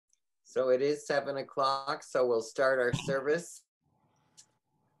So it is 7 o'clock, so we'll start our service.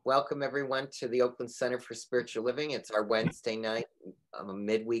 Welcome everyone to the Oakland Center for Spiritual Living. It's our Wednesday night,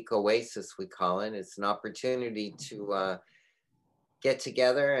 midweek oasis, we call it. It's an opportunity to get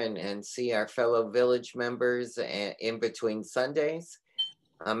together and see our fellow village members in between Sundays.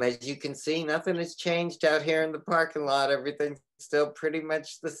 As you can see, nothing has changed out here in the parking lot. Everything's still pretty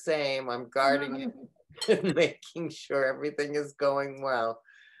much the same. I'm guarding it and making sure everything is going well.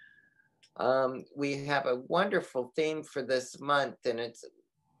 We have a wonderful theme for this month, and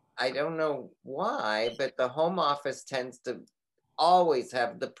I don't know why, but the home office tends to always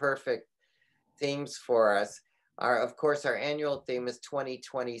have the perfect themes for us. Of course, our annual theme is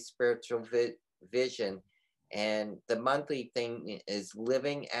 2020 Spiritual Vision, and the monthly theme is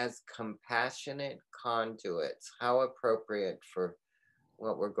Living as Compassionate Conduits. How appropriate for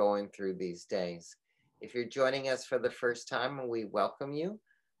what we're going through these days. If you're joining us for the first time, we welcome you.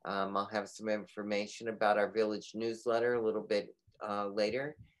 I'll have some information about our village newsletter a little bit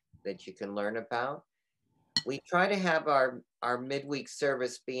later that you can learn about. We try to have our midweek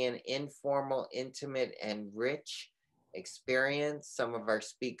service be an informal, intimate, and rich experience. Some of our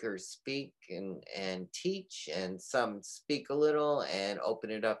speakers speak and teach, and some speak a little and open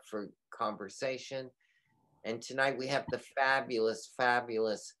it up for conversation. And tonight we have the fabulous,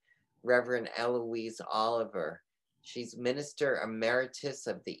 fabulous Reverend Elouise Oliver. She's Minister Emeritus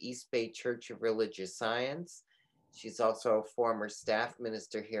of the East Bay Church of Religious Science. She's also a former staff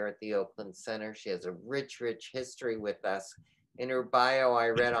minister here at the Oakland Center. She has a rich, rich history with us. In her bio I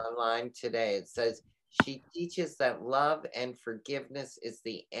read online today, it says she teaches that love and forgiveness is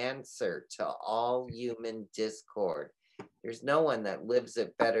the answer to all human discord. There's no one that lives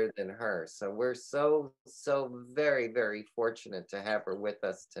it better than her. So we're so very, very fortunate to have her with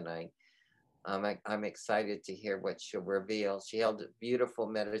us tonight. I'm excited to hear what she'll reveal. She held a beautiful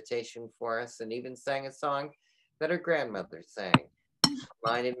meditation for us and even sang a song that her grandmother sang.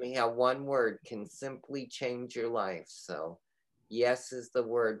 Reminded me how one word can simply change your life. So yes is the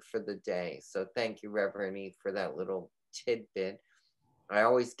word for the day. So thank you, Reverend E, for that little tidbit. I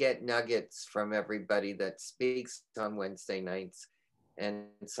always get nuggets from everybody that speaks on Wednesday nights and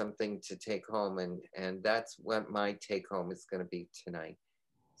something to take home. And that's what my take home is going to be tonight.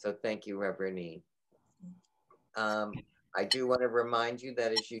 So thank you, Reverend E. I do want to remind you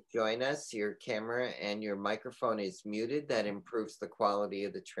that as you join us, your camera and your microphone is muted. That improves the quality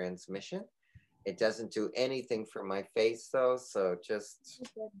of the transmission. It doesn't do anything for my face though, so just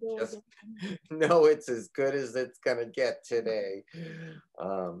know it's as good as it's gonna get today.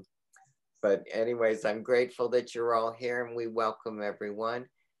 But anyways, I'm grateful that you're all here and we welcome everyone.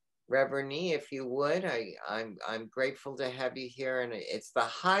 Reverend E, if you would, I'm grateful to have you here, and it's the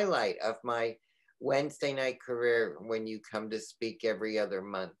highlight of my Wednesday night career when you come to speak every other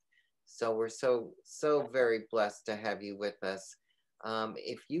month. So we're so very blessed to have you with us.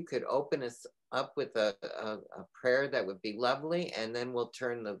 If you could open us up with a prayer, that would be lovely, and then we'll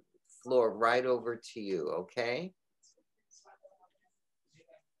turn the floor right over to you, okay?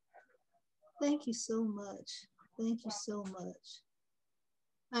 Thank you so much. Thank you so much.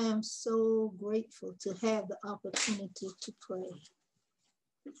 I am so grateful to have the opportunity to pray.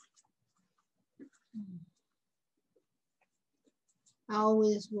 I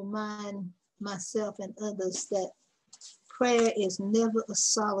always remind myself and others that prayer is never a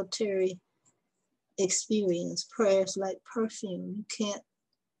solitary experience. Prayer is like perfume. You can't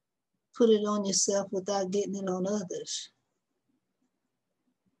put it on yourself without getting it on others.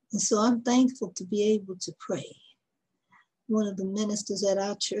 And so I'm thankful to be able to pray. One of the ministers at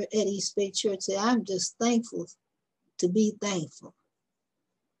our church, at East Bay Church, said, I'm just thankful to be thankful.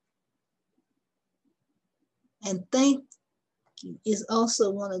 And thank you is also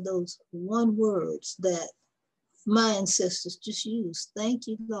one of those one words that my ancestors just used. Thank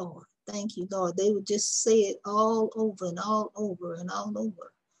you, Lord. Thank you, Lord. They would just say it all over and all over and all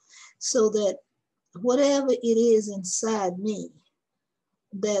over. So that whatever it is inside me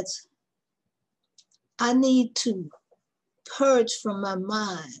that I need to purge from my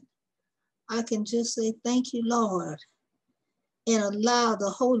mind, I can just say, thank you, Lord, and allow the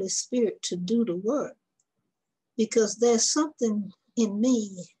Holy Spirit to do the work. Because there's something in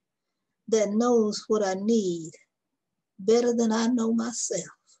me that knows what I need better than I know myself.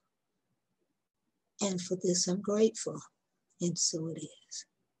 And for this, I'm grateful. And so it is.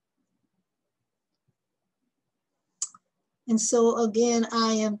 And so again,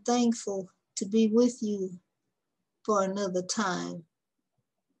 I am thankful to be with you for another time.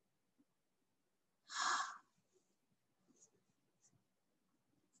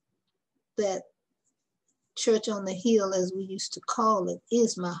 That Church on the Hill, as we used to call it,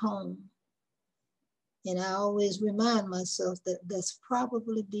 is my home. And I always remind myself that that's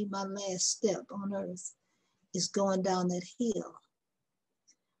probably be my last step on earth, is going down that hill.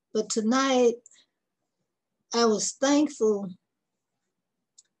 But tonight, I was thankful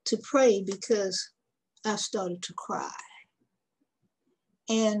to pray because I started to cry.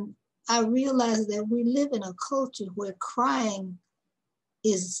 And I realized that we live in a culture where crying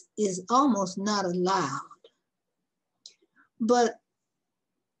is almost not allowed. But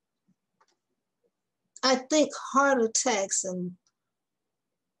I think heart attacks, and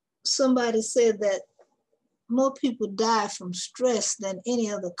somebody said that more people die from stress than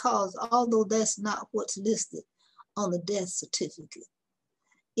any other cause, although that's not what's listed on the death certificate.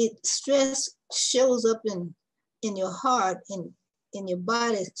 Stress shows up in your heart, in your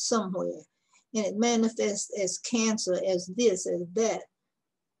body somewhere, and it manifests as cancer, as this, as that,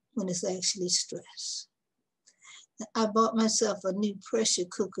 when it's actually stress. I bought myself a new pressure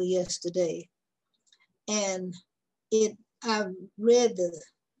cooker yesterday, and I read the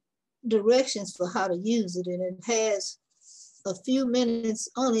directions for how to use it, and it has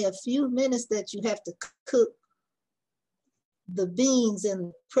only a few minutes that you have to cook the beans in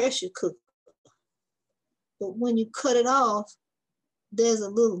the pressure cooker. But when you cut it off, there's a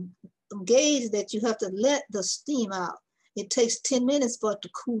little gauge that you have to let the steam out. It takes 10 minutes for it to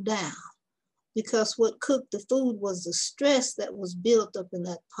cool down, because what cooked the food was the stress that was built up in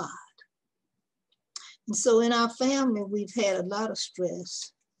that pot. And so in our family, we've had a lot of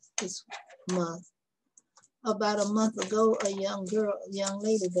stress this month. About a month ago, a young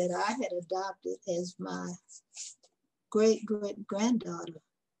lady that I had adopted as my great-great-granddaughter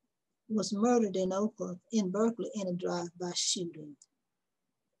was murdered in Berkeley in a drive-by shooting.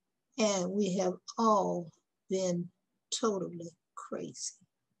 And we have all been totally crazy.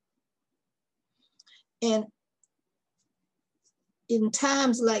 And in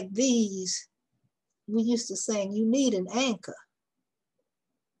times like these, we used to sing, you need an anchor.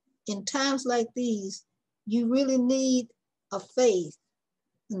 In times like these, you really need a faith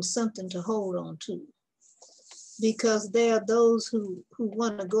and something to hold on to. Because there are those who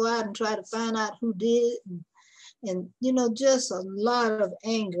want to go out and try to find out who did it, and you know, just a lot of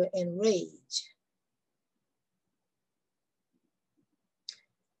anger and rage.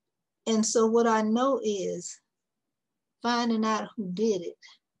 And so what I know is finding out who did it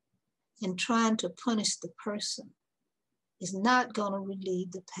and trying to punish the person is not going to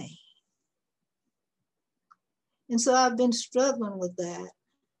relieve the pain. And so I've been struggling with that.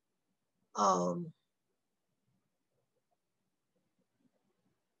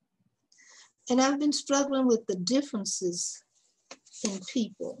 And I've been struggling with the differences in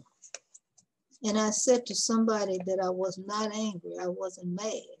people. And I said to somebody that I was not angry, I wasn't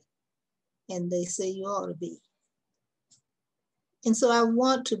mad. And they say, you ought to be. And so I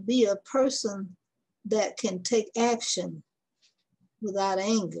want to be a person that can take action without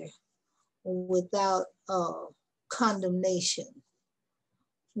anger, without condemnation,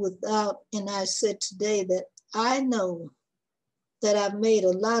 and I said today that I know that I've made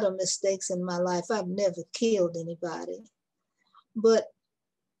a lot of mistakes in my life. I've never killed anybody, but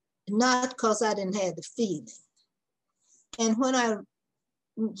not because I didn't have the feeling. And when I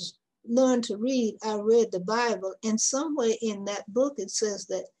learned to read, I read the Bible, and somewhere in that book it says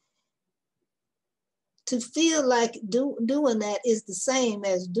that to feel like doing that is the same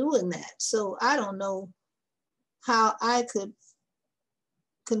as doing that. So I don't know how I could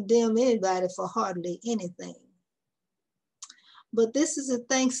condemn anybody for hardly anything. But this is a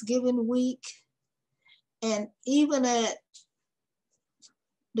Thanksgiving week, and even at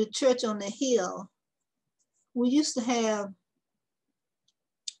the Church on the Hill, we used to have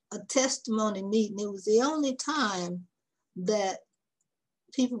a testimony meeting. It was the only time that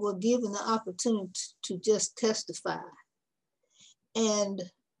people were given the opportunity to just testify. And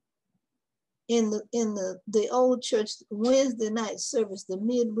in the old church, Wednesday night service, the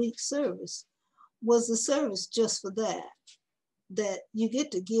midweek service, was the service just for that you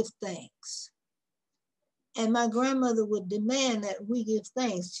get to give thanks. And my grandmother would demand that we give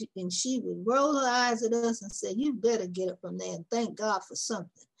thanks, and she would roll her eyes at us and say, you better get up from there and thank God for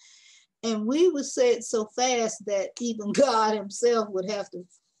something. And we would say it so fast that even God himself would have to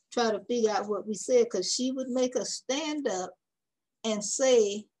try to figure out what we said, because she would make us stand up and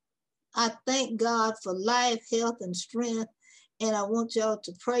say, I thank God for life, health, and strength, and I want y'all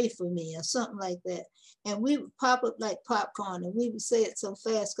to pray for me, or something like that. And we would pop up like popcorn, and we would say it so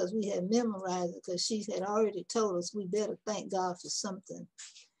fast because we had memorized it, because she had already told us we better thank God for something.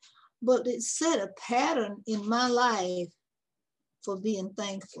 But it set a pattern in my life for being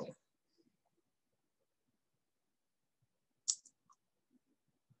thankful.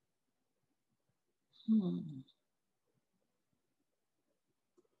 And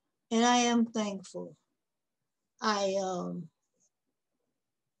I am thankful. I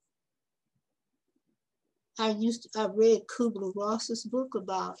read Kubler-Ross's book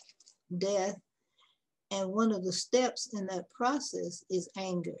about death, and one of the steps in that process is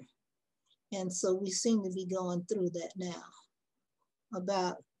anger. And so we seem to be going through that now,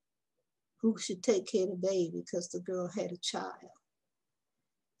 about who should take care of the baby because the girl had a child.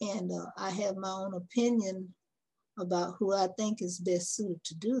 And I have my own opinion about who I think is best suited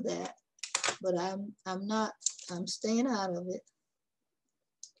to do that, but I'm staying out of it.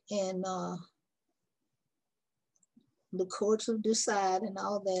 And the courts will decide and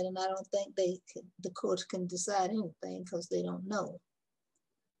all that, and I don't think the courts can decide anything because they don't know.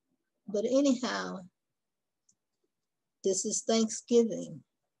 But anyhow, this is Thanksgiving.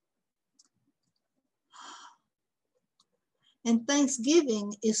 And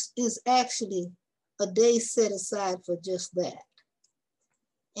Thanksgiving is actually a day set aside for just that.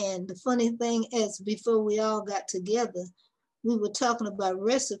 And the funny thing is, before we all got together, we were talking about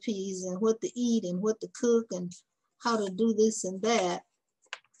recipes and what to eat and what to cook and how to do this and that.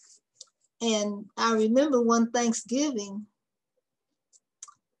 And I remember one Thanksgiving,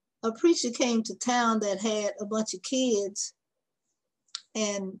 a preacher came to town that had a bunch of kids,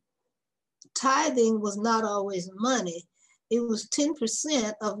 and tithing was not always money. It was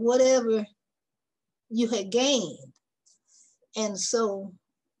 10% of whatever you had gained. And so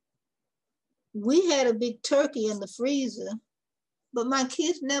we had a big turkey in the freezer, but my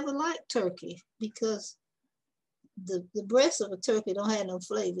kids never liked turkey because the breast of a turkey don't have no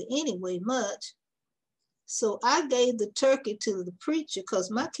flavor anyway much. So I gave the turkey to the preacher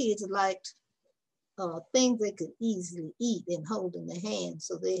because my kids liked things they could easily eat and hold in their hands.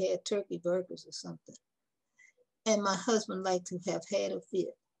 So they had turkey burgers or something. And my husband liked to have had a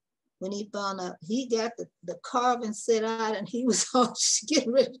fit. When he found out, he got the carving set out and he was all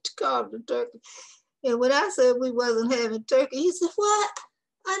getting ready to carve the turkey. And when I said we wasn't having turkey, he said, "What?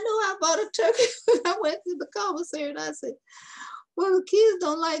 I know I bought a turkey." I went to the commissary and I said, "Well, the kids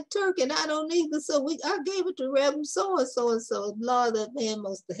don't like turkey and I don't either. So I gave it to Reverend so-and-so and so. Lord, that man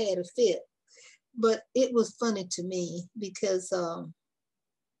must have had a fit." But it was funny to me because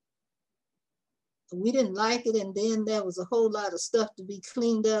we didn't like it. And then there was a whole lot of stuff to be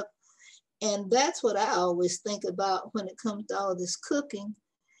cleaned up. And that's what I always think about when it comes to all this cooking,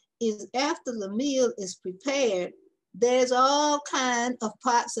 is after the meal is prepared, there's all kinds of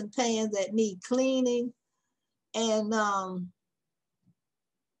pots and pans that need cleaning. And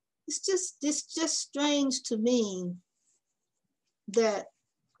it's just strange to me that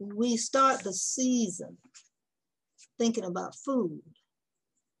we start the season thinking about food.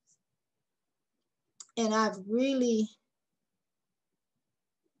 And I've really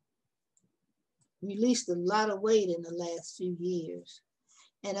released a lot of weight in the last few years.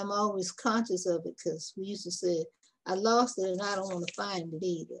 And I'm always conscious of it because we used to say, I lost it and I don't want to find it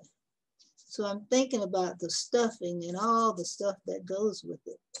either. So I'm thinking about the stuffing and all the stuff that goes with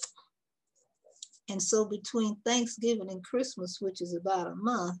it. And so between Thanksgiving and Christmas, which is about a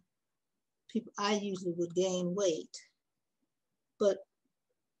month, I usually would gain weight. But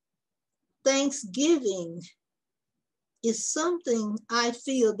Thanksgiving is something I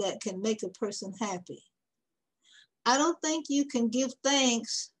feel that can make a person happy. I don't think you can give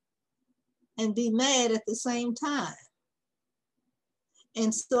thanks and be mad at the same time.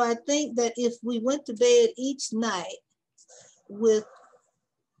 And so I think that if we went to bed each night with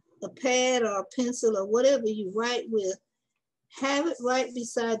a pad or a pencil or whatever you write with, have it right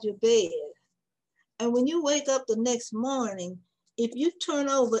beside your bed. And when you wake up the next morning, if you turn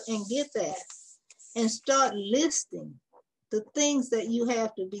over and get that and start listing the things that you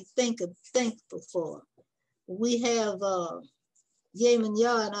have to be thankful for. We have Yemen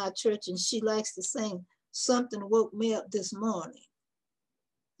Yah in our church, and she likes to sing, "Something woke me up this morning."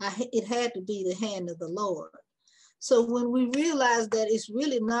 It had to be the hand of the Lord. So when we realize that it's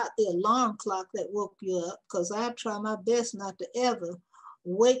really not the alarm clock that woke you up, because I try my best not to ever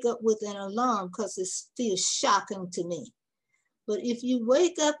wake up with an alarm because it feels shocking to me. But if you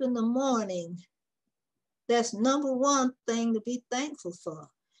wake up in the morning, that's number one thing to be thankful for.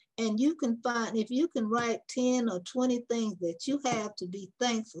 And you can find, if you can write 10 or 20 things that you have to be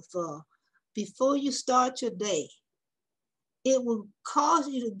thankful for before you start your day, it will cause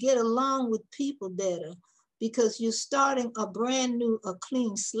you to get along with people better because you're starting a brand new, a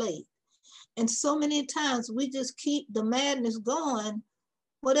clean slate. And so many times we just keep the madness going.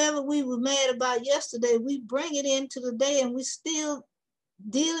 Whatever we were mad about yesterday, we bring it into the day and we're still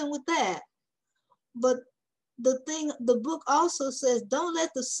dealing with that. But the book also says, don't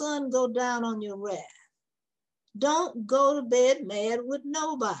let the sun go down on your wrath. Don't go to bed mad with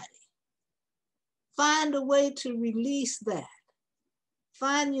nobody. Find a way to release that.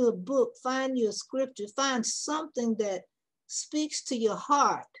 Find you a book, find you a scripture, find something that speaks to your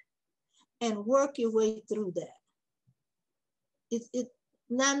heart and work your way through that.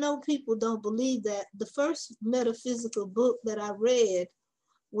 Now I know people don't believe that. The first metaphysical book that I read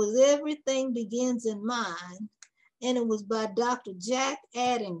was Everything Begins in Mind, and it was by Dr. Jack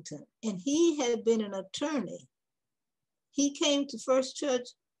Addington, and he had been an attorney. He came to First Church.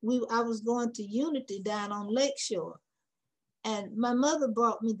 I was going to Unity down on Lakeshore, and my mother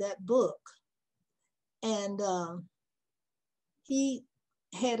brought me that book, and he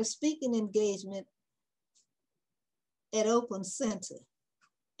had a speaking engagement at Oakland Center.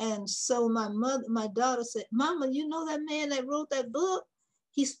 And so my daughter said, Mama, you know that man that wrote that book?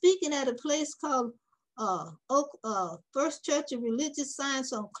 He's speaking at a place called First Church of Religious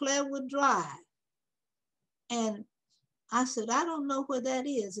Science on Clairwood Drive. And I said, I don't know where that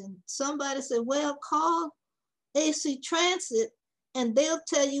is. And somebody said, well, call AC Transit and they'll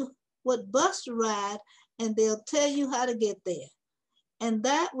tell you what bus to ride and they'll tell you how to get there. And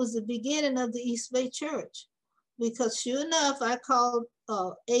that was the beginning of the East Bay Church, because sure enough, I called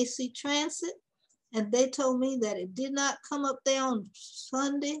AC Transit and they told me that it did not come up there on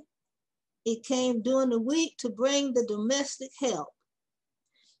Sunday. It came during the week to bring the domestic help.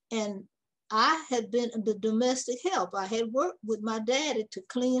 And I had been the domestic help. I had worked with my daddy to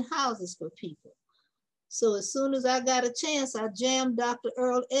clean houses for people. So as soon as I got a chance, I jammed Dr.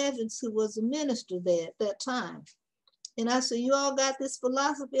 Earl Evans, who was a minister there at that time. And I said, you all got this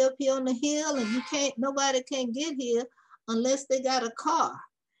philosophy up here on the hill and nobody can get here unless they got a car.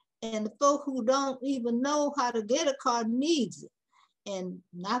 And the folk who don't even know how to get a car needs it. And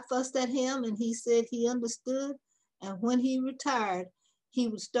I fussed at him and he said he understood. And when he retired, he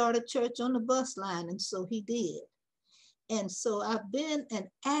would start a church on the bus line. And so he did. And so I've been an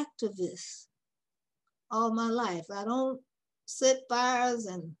activist all my life. I don't set fires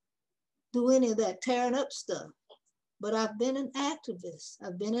and do any of that tearing up stuff, but I've been an activist.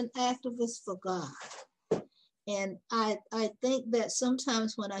 I've been an activist for God. And I think that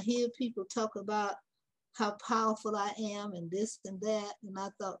sometimes when I hear people talk about how powerful I am and this and that, and I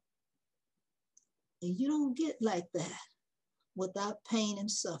thought, you don't get like that without pain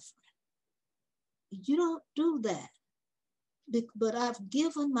and suffering. You don't do that. But I've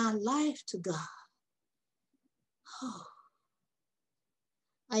given my life to God. Oh.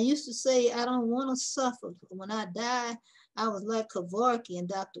 I used to say, I don't want to suffer. When I die, I was like Kevorkian and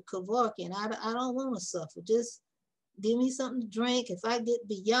Dr. Kevorkian. I don't want to suffer. Just give me something to drink. If I get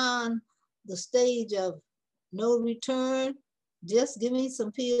beyond the stage of no return, just give me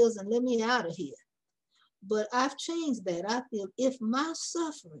some pills and let me out of here. But I've changed that. I feel if my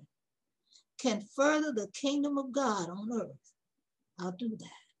suffering can further the kingdom of God on earth, I'll do that.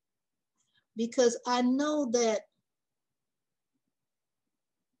 Because I know that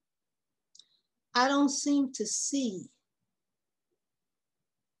I don't seem to see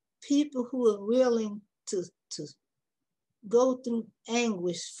people who are willing to go through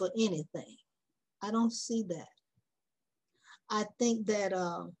anguish for anything. I don't see that. I think that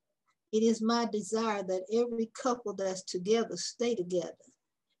it is my desire that every couple that's together stay together,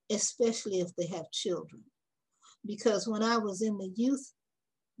 especially if they have children. Because when I was in the youth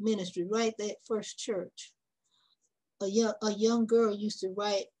ministry, right there at First Church, a young girl used to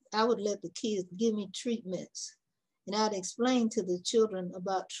write, I would let the kids give me treatments and I'd explain to the children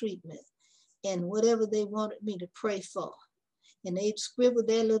about treatment and whatever they wanted me to pray for. And they'd scribble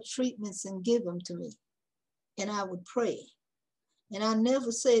their little treatments and give them to me. And I would pray. And I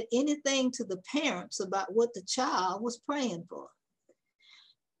never said anything to the parents about what the child was praying for.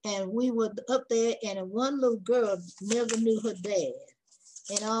 And we were up there and one little girl never knew her dad.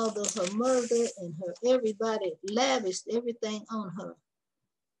 And although her mother and everybody lavished everything on her,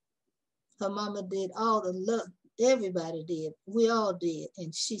 her mama did all the love, everybody did, we all did.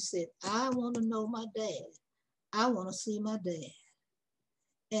 And she said, I want to know my dad. I want to see my dad.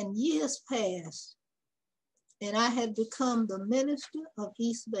 And years passed, and I had become the minister of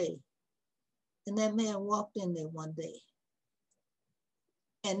East Bay. And that man walked in there one day.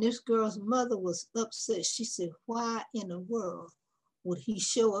 And this girl's mother was upset. She said, why in the world would he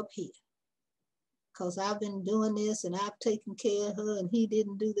show up here? Because I've been doing this and I've taken care of her and he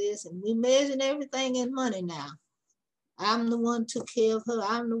didn't do this. And we measuring everything in money now. I'm the one took care of her.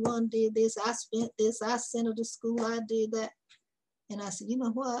 I'm the one did this. I spent this. I sent her to school. I did that. And I said, you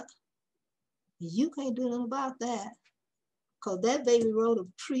know what? You can't do nothing about that. Because that baby wrote a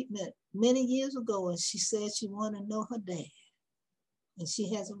treatment many years ago, and she said she wanted to know her dad. And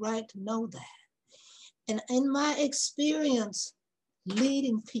she has a right to know that. And in my experience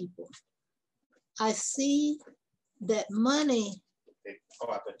leading people, I see that money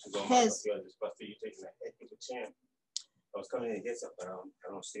has. I was coming in to get something. I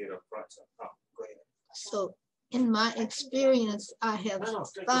don't see it up front. So, go ahead. So, in my experience, I have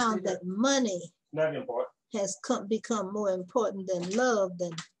found that money has become more important than love,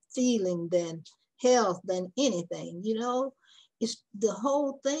 than feeling, than health, than anything. You know, it's the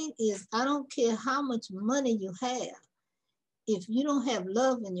whole thing is, I don't care how much money you have. If you don't have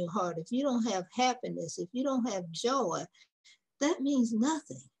love in your heart, if you don't have happiness, if you don't have joy, that means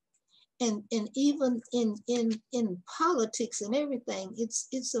nothing. And even in politics and everything,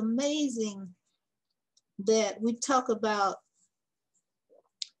 it's amazing that we talk about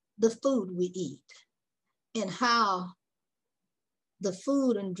the food we eat and how the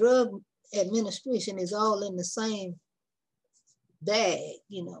Food and Drug Administration is all in the same bag,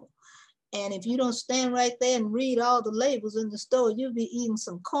 you know. And if you don't stand right there and read all the labels in the store, you'll be eating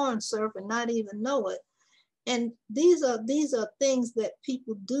some corn syrup and not even know it. And these are things that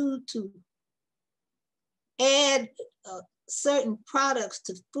people do to add certain products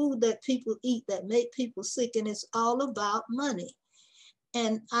to food that people eat that make people sick, and it's all about money.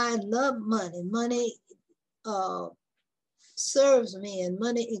 And I love money. Money serves me, and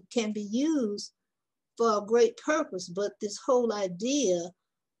money, it can be used for a great purpose, but this whole idea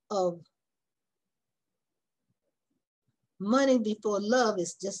of money before love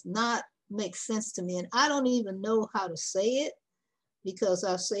is just not makes sense to me. And I don't even know how to say it, because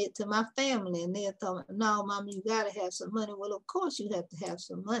I say it to my family and they're telling me, no, Mom, you gotta have some money. Well, of course you have to have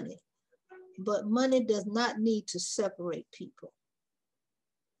some money, but money does not need to separate people.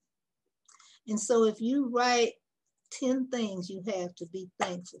 And so if you write 10 things you have to be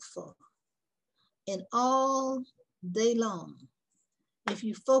thankful for, and all day long, if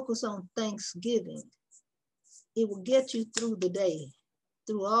you focus on Thanksgiving, it will get you through the day,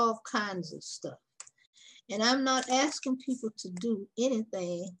 through all kinds of stuff. And I'm not asking people to do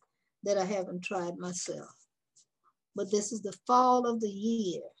anything that I haven't tried myself. But this is the fall of the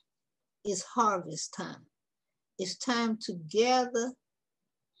year. It's harvest time. It's time to gather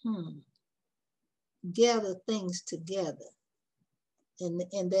things together.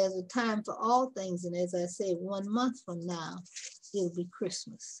 And there's a time for all things. And as I say, 1 month from now, it'll be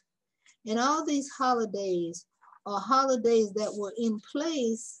Christmas. And all these holidays are holidays that were in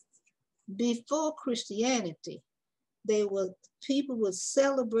place before Christianity. People would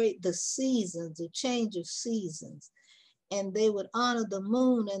celebrate the seasons, the change of seasons, and they would honor the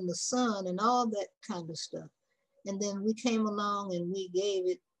moon and the sun and all that kind of stuff. And then we came along and we gave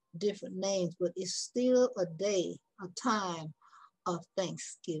it different names, but it's still a day, a time of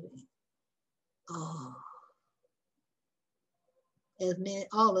Thanksgiving. Oh, as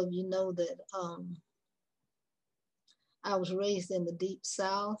all of you know that I was raised in the Deep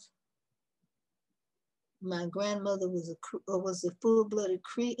South. My grandmother was a full-blooded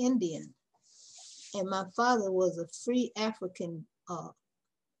Cree Indian, and my father was a free African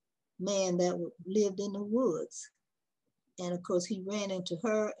man that lived in the woods. And of course, he ran into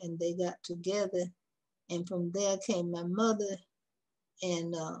her, and they got together, and from there came my mother,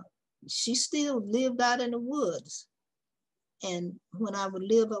 and she still lived out in the woods. And when I would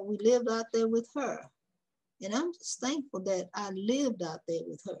live, we lived out there with her, and I'm just thankful that I lived out there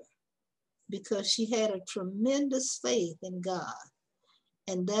with her, because she had a tremendous faith in God.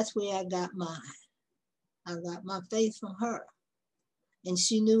 And that's where I got mine. I got my faith from her. And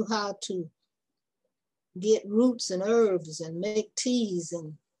she knew how to get roots and herbs and make teas,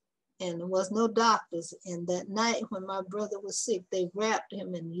 and there was no doctors. And that night when my brother was sick, they wrapped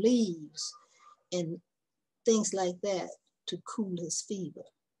him in leaves and things like that to cool his fever.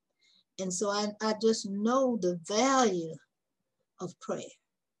 And so I just know the value of prayer.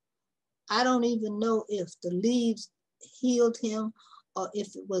 I don't even know if the leaves healed him or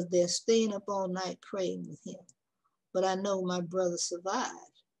if it was their staying up all night praying with him. But I know my brother survived.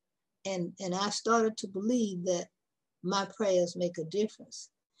 And I started to believe that my prayers make a difference.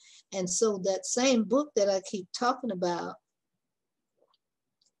 And so that same book that I keep talking about,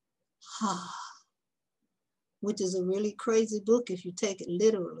 which is a really crazy book if you take it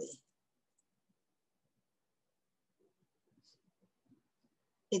literally.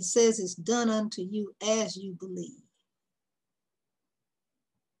 It says it's done unto you as you believe.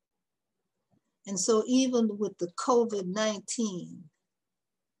 And so even with the COVID-19,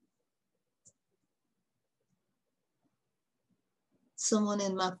 someone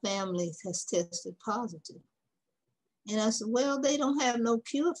in my family has tested positive. And I said, well, they don't have no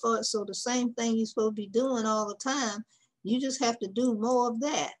cure for it. So the same thing you're supposed to be doing all the time, you just have to do more of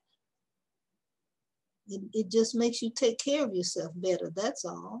that. It just makes you take care of yourself better. That's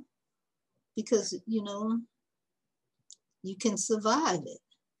all. Because, you know, you can survive it.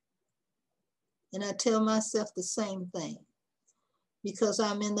 And I tell myself the same thing, because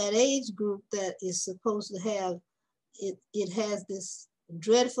I'm in that age group that is supposed to have, it has this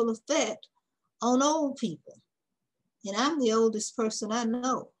dreadful effect on old people. And I'm the oldest person I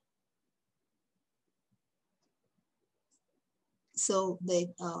know. So they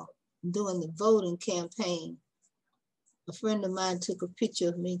doing the voting campaign, a friend of mine took a picture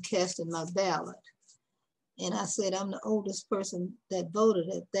of me casting my ballot. And I said, I'm the oldest person that voted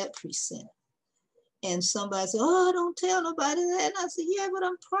at that precinct. And somebody said, oh, don't tell nobody that. And I said, yeah, but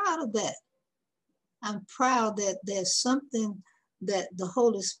I'm proud of that. I'm proud that there's something that the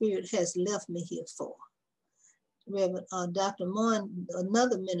Holy Spirit has left me here for. Reverend Dr. Moore,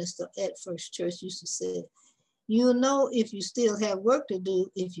 another minister at First Church, used to say, you'll know if you still have work to do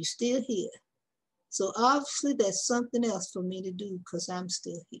if you're still here. So obviously there's something else for me to do because I'm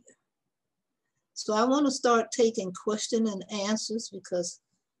still here. So I want to start taking question and answers, because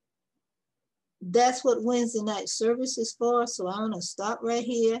that's what Wednesday night service is for. So I want to stop right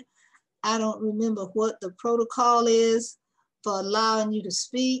here. I don't remember what the protocol is for allowing you to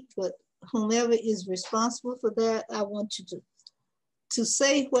speak, but whomever is responsible for that, I want you to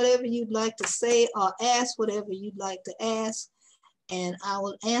say whatever you'd like to say or ask whatever you'd like to ask, and I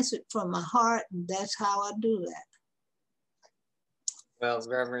will answer it from my heart, and that's how I do that. Well,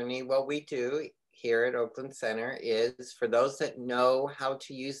 Reverend E, what we do here at Oakland Center is, for those that know how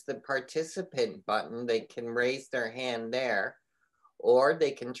to use the participant button, they can raise their hand there, or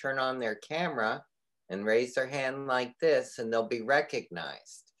they can turn on their camera and raise their hand like this, and they'll be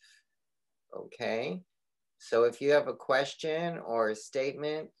recognized. Okay? So if you have a question or a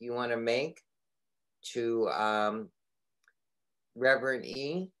statement you want to make to Reverend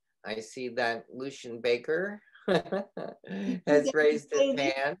E, I see that Lucian Baker has raised his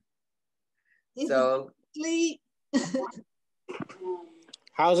hand. So,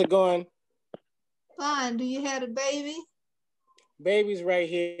 how's it going? Fine. Do you have a baby? Baby's right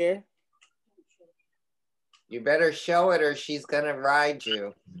here. You better show it or she's gonna ride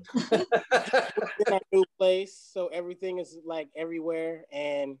you. We're in our new place, so everything is like everywhere,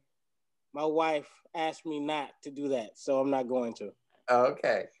 and my wife asked me not to do that, so I'm not going to.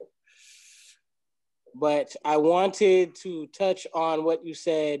 Okay. But I wanted to touch on what you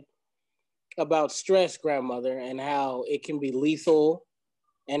said about stress, grandmother, and how it can be lethal,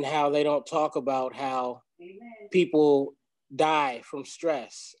 and how they don't talk about how people die from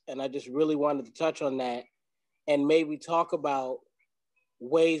stress. And I just really wanted to touch on that and maybe talk about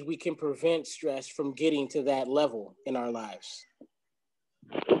ways we can prevent stress from getting to that level in our lives.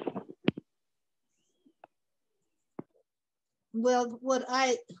 Well, what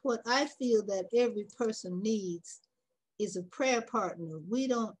I feel that every person needs is a prayer partner. We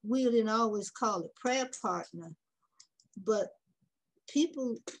didn't always call it prayer partner, but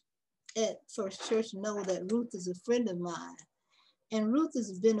people at First Church know that Ruth is a friend of mine. And Ruth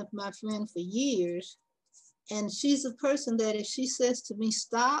has been my friend for years. And she's a person that if she says to me,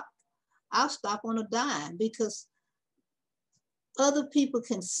 stop, I'll stop on a dime, because other people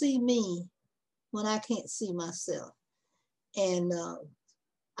can see me when I can't see myself. And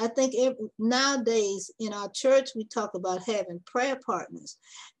I think nowadays in our church, we talk about having prayer partners.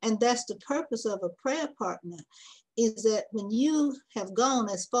 And that's the purpose of a prayer partner, is that when you have gone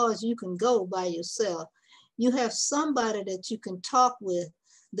as far as you can go by yourself, you have somebody that you can talk with,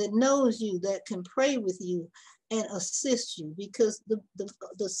 that knows you, that can pray with you and assist you. Because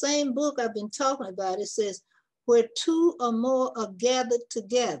the same book I've been talking about, it says, where two or more are gathered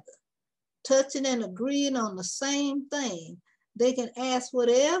together, touching and agreeing on the same thing, they can ask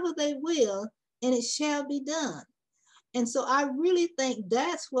whatever they will, and it shall be done. And so I really think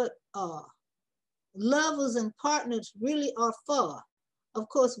that's what lovers and partners really are for. Of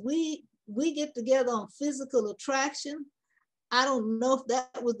course, we get together on physical attraction. I don't know if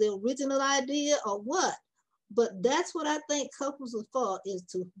that was the original idea or what, but that's what I think couples are for, is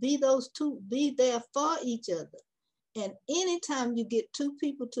to be be there for each other. And anytime you get two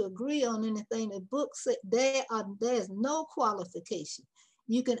people to agree on anything, the book said there's no qualification.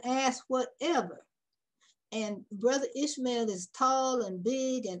 You can ask whatever. And Brother Ishmael is tall and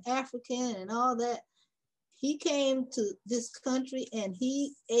big and African and all that. He came to this country and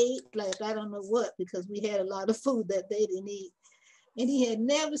he ate like I don't know what, because we had a lot of food that they didn't eat. And he had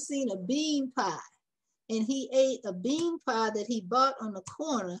never seen a bean pie. And he ate a bean pie that he bought on the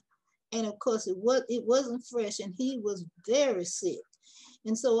corner. And of course, it wasn't fresh, and he was very sick.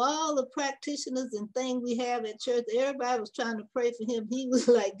 And so all the practitioners and things we have at church, everybody was trying to pray for him. He was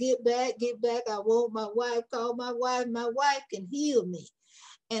like, get back, I want my wife, call my wife can heal me.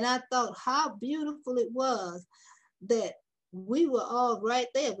 And I thought how beautiful it was that we were all right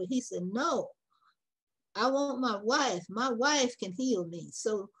there. But he said, no, I want my wife can heal me.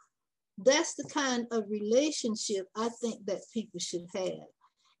 So that's the kind of relationship I think that people should have.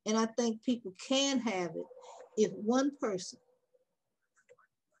 And I think people can have it if one person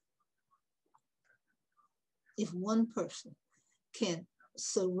can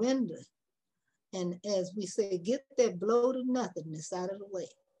surrender and, as we say, get that bloated nothingness out of the way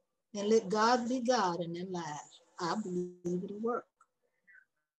and let God be God in their lives. I believe it'll work.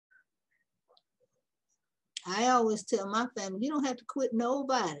 I always tell my family, you don't have to quit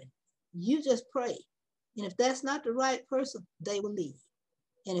nobody. You just pray. And if that's not the right person, they will leave.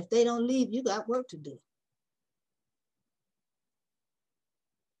 And if they don't leave, you got work to do.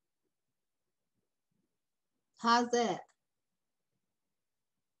 How's that?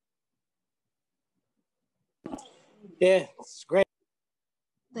 Yeah, it's great.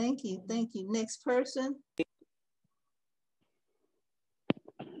 Thank you. Thank you. Next person.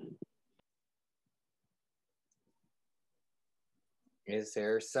 Is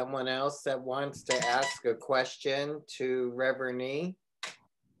there someone else that wants to ask a question to Reverend E?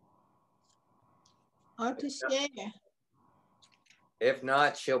 Or to share? If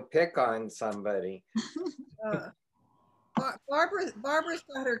not, she'll pick on somebody. Barbara's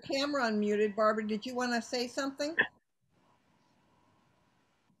got her camera unmuted. Barbara, did you want to say something?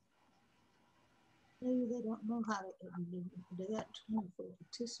 Maybe they don't know how to, they got 24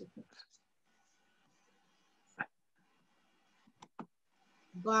 participants.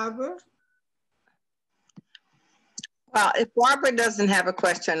 Barbara? Well, if Barbara doesn't have a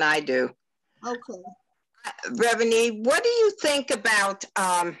question, I do. Okay. Reverend E, what do you think about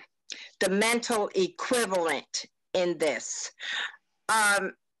the mental equivalent in this?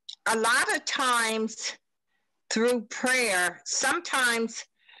 A lot of times through prayer, sometimes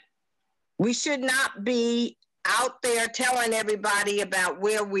we should not be out there telling everybody about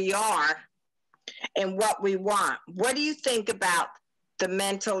where we are and what we want. What do you think about the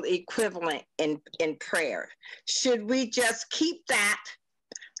mental equivalent in prayer? Should we just keep that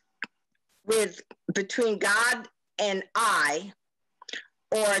between God and I,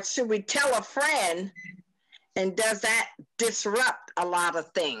 or should we tell a friend, and does that disrupt a lot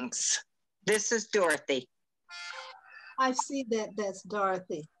of things? This is Dorothy. I see that. That's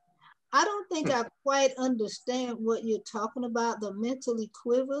Dorothy. I don't think I quite understand what you're talking about, the mental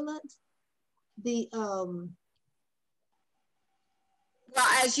equivalent. Well,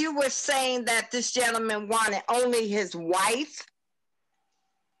 as you were saying that this gentleman wanted only his wife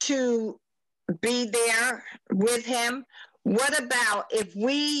to be there with him, what about if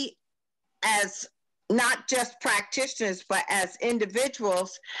we, as not just practitioners, but as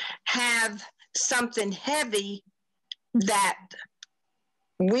individuals, have something heavy that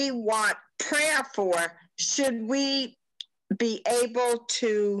we want prayer for? Should we be able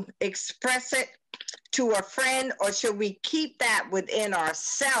to express it to a friend, or should we keep that within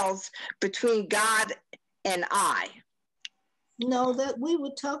ourselves between God and I? No, that we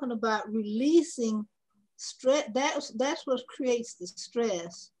were talking about releasing stress. That's what creates the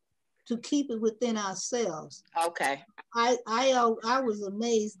stress, to keep it within ourselves. Okay. I was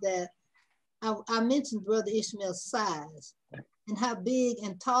amazed that I mentioned Brother Ishmael's size and how big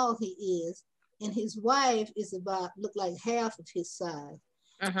and tall he is, and his wife is look like half of his size.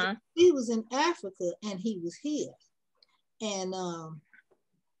 Uh-huh. He was in Africa and he was here, and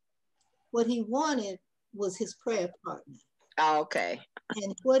what he wanted was his prayer partner. Okay.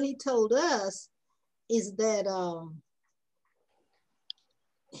 And what he told us is that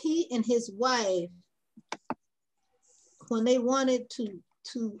he and his wife, when they wanted to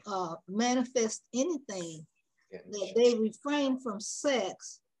manifest anything, that they refrained from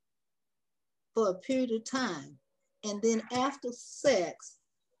sex for a period of time. And then after sex,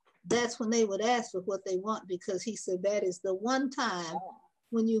 that's when they would ask for what they want, because he said that is the one time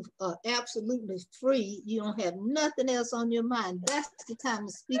when you are absolutely free, you don't have nothing else on your mind. That's the time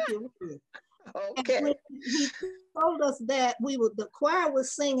to speak your word. Okay. And when he told us that, the choir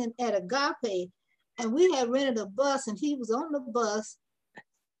was singing at Agape, and we had rented a bus, and he was on the bus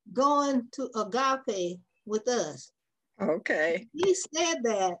going to Agape with us. Okay. He said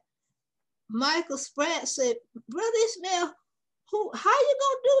that. Michael Spratt said, Brother Ishmael, how you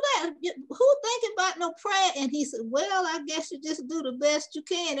gonna do that? Who thinking about no prayer? And he said, well, I guess you just do the best you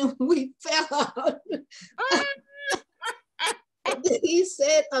can. And we fell out. He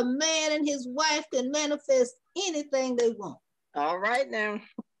said a man and his wife can manifest anything they want. All right now.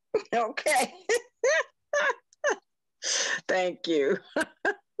 Okay. Thank you.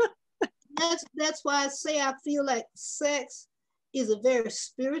 That's why I say I feel like sex is a very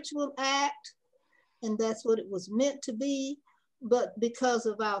spiritual act, and that's what it was meant to be. But because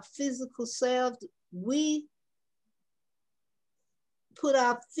of our physical selves, we put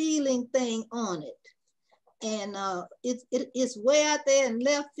our feeling thing on it. And it's way out there in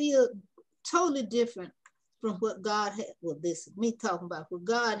left field, totally different from what God had. Well, this is me talking about what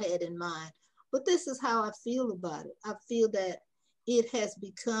God had in mind. But this is how I feel about it. I feel that it has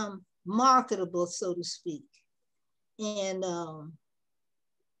become marketable, so to speak. And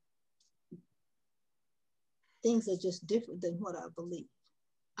things are just different than what I believe.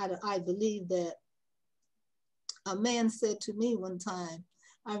 I believe that a man said to me one time,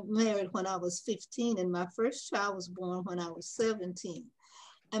 I married when I was 15 and my first child was born when I was 17.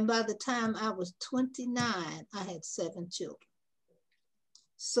 And by the time I was 29, I had 7 children.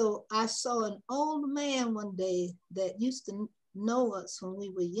 So I saw an old man one day that used to know us when we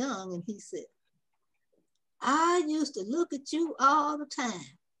were young, and he said, I used to look at you all the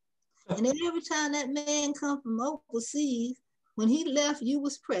time. And every time that man come from overseas, when he left, you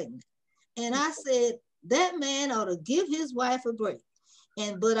was pregnant. And I said, that man ought to give his wife a break.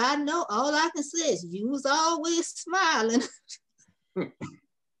 But I know all I can say is you was always smiling. And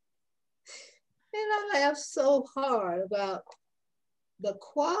I laughed so hard about the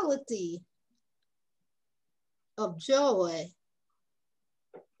quality of joy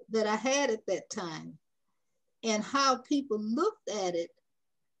that I had at that time and how people looked at it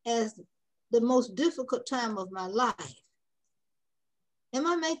as the most difficult time of my life. Am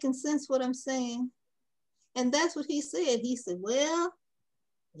I making sense what I'm saying? And that's what he said. He said, well,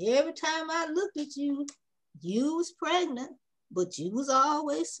 every time I looked at you, you was pregnant, but you was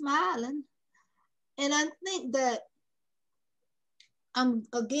always smiling. And I think that I'm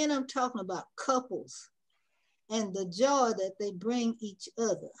talking about couples and the joy that they bring each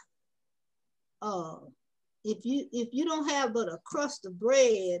other. If you don't have but a crust of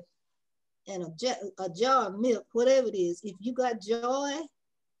bread and a jar of milk, whatever it is, if you got joy,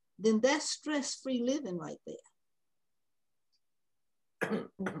 then that's stress-free living right there.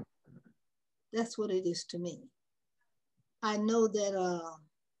 That's what it is to me. I know that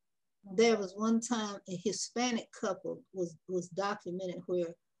there was one time a Hispanic couple was documented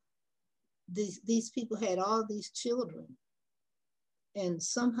where these people had all these children, and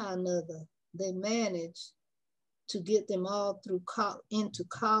somehow or another they managed to get them all through into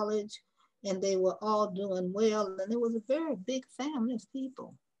college, and they were all doing well, and it was a very big family of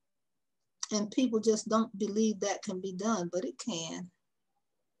people. And people just don't believe that can be done, but it can.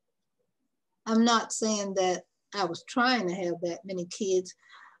 I'm not saying that I was trying to have that many kids.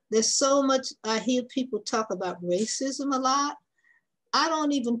 There's so much, I hear people talk about racism a lot. I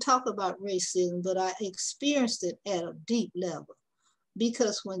don't even talk about racism, but I experienced it at a deep level.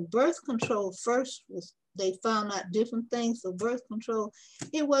 Because when birth control first was, they found out different things for birth control,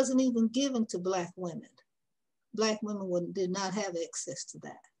 it wasn't even given to Black women. Black women did not have access to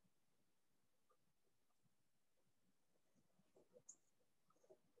that.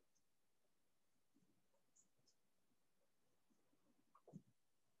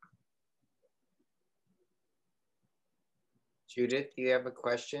 Judith, do you have a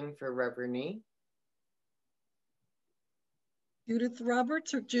question for Reverend E? Judith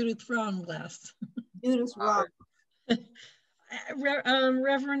Roberts or Judith Frauenglass? Judith Roberts.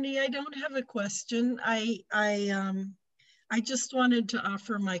 Reverend E, I don't have a question. I just wanted to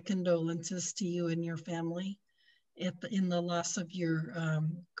offer my condolences to you and your family in the loss of your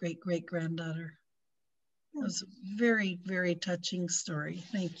great-great-granddaughter. It was a very, very touching story.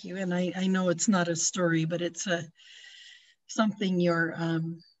 Thank you. And I know it's not a story, but it's something you're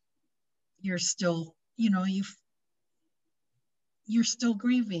still, you're still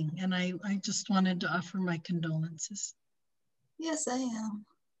grieving. And I just wanted to offer my condolences. Yes, I am.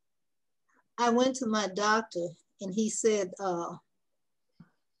 I went to my doctor and he said,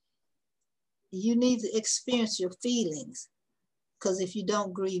 you need to experience your feelings, because if you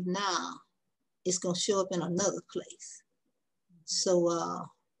don't grieve now, it's going to show up in another place. So,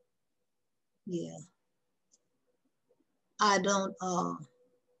 yeah. I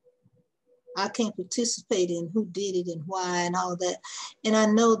can't participate in who did it and why and all that. And I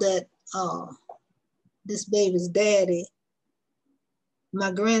know that this baby's daddy,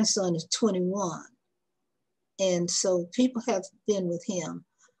 my grandson is 21. And so people have been with him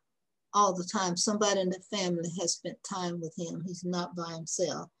all the time. Somebody in the family has spent time with him. He's not by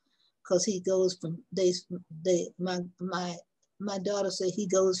himself, because he goes from my my daughter said he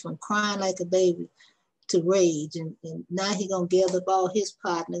goes from crying like a baby to rage, and now he gonna gather up all his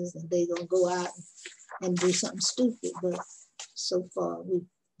partners and they gonna go out and do something stupid. But so far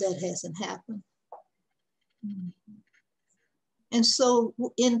that hasn't happened. And so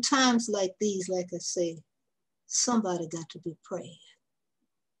in times like these, like I say, somebody got to be praying.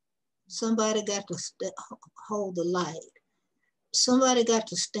 Somebody got to hold the light. Somebody got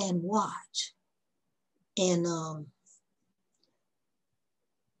to stand watch. And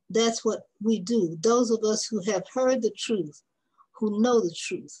that's what we do. Those of us who have heard the truth, who know the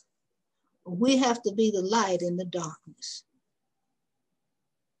truth, we have to be the light in the darkness.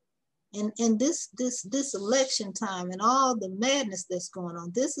 And this election time and all the madness that's going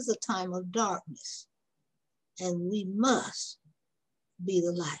on, this is a time of darkness. And we must be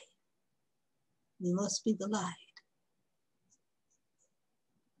the light. We must be the light.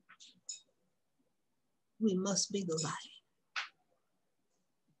 We must be the light.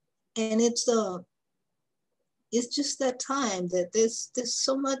 And it's just that time that there's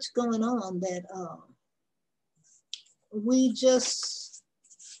so much going on that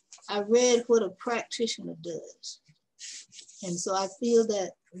I read what a practitioner does. And so I feel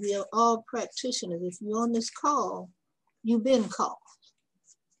that we are all practitioners. If you're on this call, you've been called.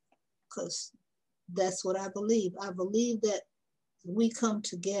 Because that's what I believe. I believe that we come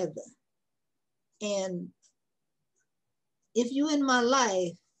together. And if you're in my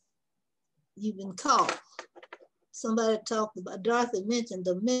life, you've been called. Somebody talked about, Dorothy mentioned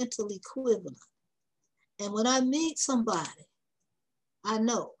the mental equivalent. And when I meet somebody, I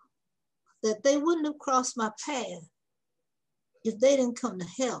know that they wouldn't have crossed my path if they didn't come to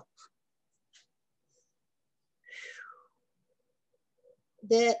help.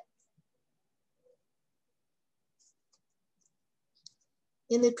 That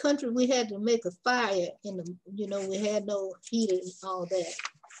in the country, we had to make a fire we had no heater and all that.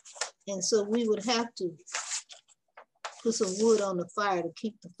 And so we would have to put some wood on the fire to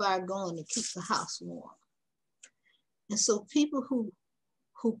keep the fire going, to keep the house warm. And so people who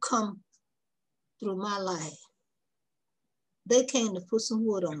come through my life, they came to put some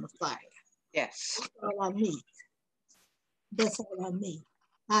wood on the fire. Yes. That's all I need. That's all I need.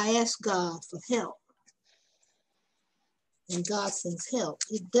 I ask God for help. And God sends help.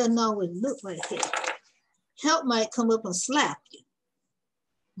 It doesn't always look like help. Help might come up and slap you.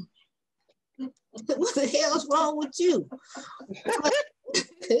 What the hell's wrong with you?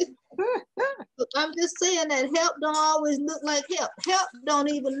 I'm just saying that help don't always look like help. Help don't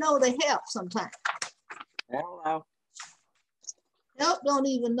even know the help sometimes. Hello. Help don't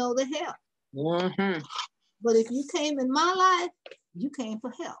even know the help. Mm-hmm. But if you came in my life, you came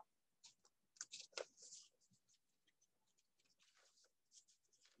for help.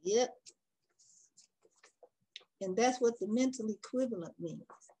 Yep. And that's what the mental equivalent means.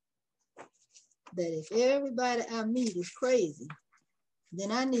 That if everybody I meet is crazy, then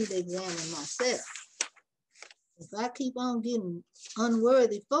I need to examine myself. If I keep on getting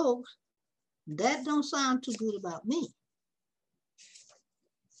unworthy folks, that don't sound too good about me.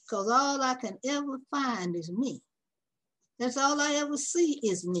 Because all I can ever find is me. That's all I ever see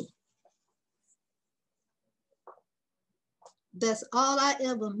is me. That's all I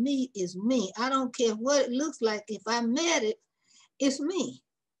ever meet is me. I don't care what it looks like. If I met it, it's me.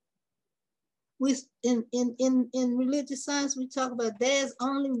 In religious science, we talk about there's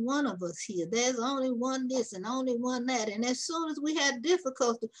only one of us here. There's only one this and only one that. And as soon as we had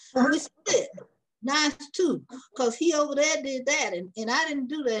difficulty, we split. Now it's two, because he over there did that and I didn't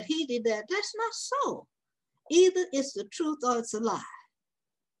do that, he did that. That's not so. Either it's the truth or it's a lie.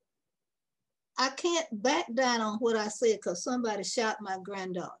 I can't back down on what I said because somebody shot my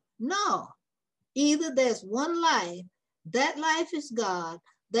granddaughter. No, either there's one life, that life is God,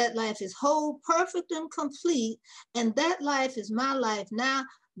 that life is whole, perfect, and complete, and that life is my life. Now,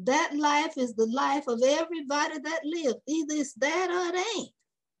 that life is the life of everybody that lives. Either it's that or it ain't.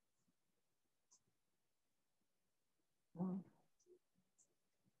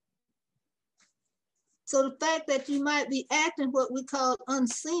 So the fact that you might be acting what we call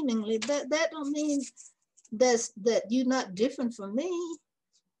unseemingly, that don't mean that you're not different from me.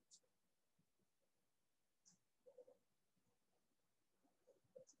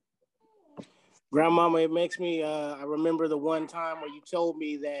 Grandmama, it makes me, I remember the one time where you told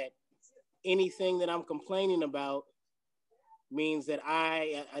me that anything that I'm complaining about means that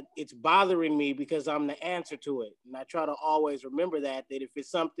it's bothering me because I'm the answer to it. And I try to always remember that if it's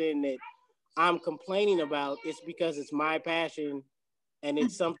something that I'm complaining about, it's because it's my passion and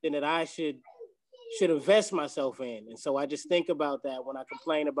it's something that I should invest myself in. And so I just think about that when I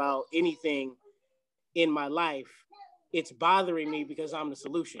complain about anything in my life. it's bothering me because I'm the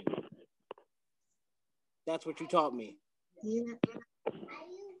solution. That's what you taught me. Yeah.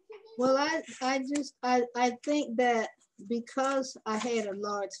 Well, I think that because I had a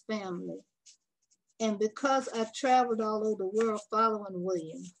large family and because I traveled all over the world following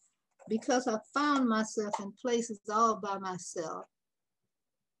William, because I found myself in places all by myself,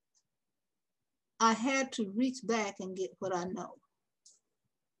 I had to reach back and get what I know.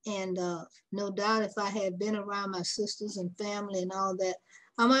 And no doubt if I had been around my sisters and family and all that,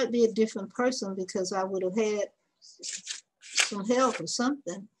 I might be a different person because I would have had some help or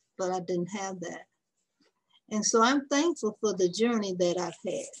something, but I didn't have that. And so I'm thankful for the journey that I've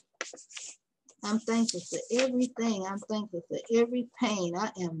had. I'm thankful for everything. I'm thankful for every pain. I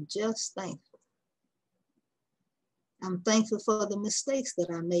am just thankful. I'm thankful for the mistakes that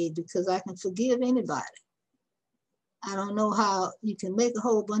I made because I can forgive anybody. I don't know how you can make a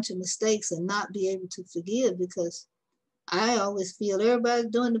whole bunch of mistakes and not be able to forgive, because I always feel everybody's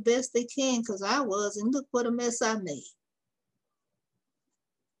doing the best they can because I was, and look what a mess I made.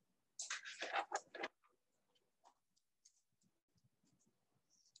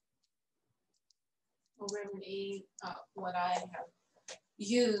 Well, Reverend E, what I have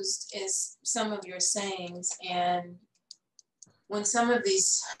used is some of your sayings, and when some of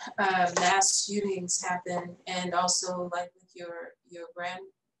these mass shootings happen, and also like with your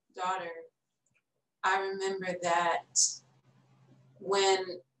granddaughter, I remember that when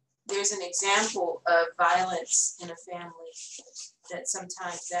there's an example of violence in a family, that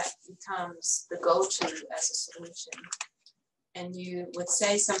sometimes that becomes the go-to as a solution. And you would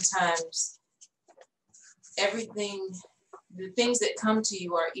say sometimes everything, the things that come to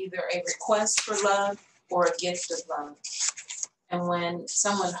you are either a request for love or a gift of love. And when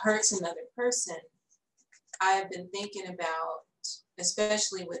someone hurts another person, I have been thinking about,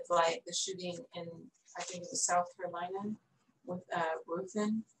 especially with like the shooting in, I think it was South Carolina with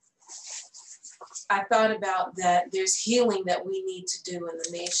Ruthin. I thought about that there's healing that we need to do in the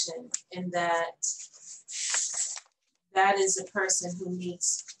nation, and that is a person who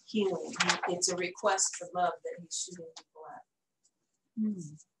needs healing. It's a request for love that he's shooting people at.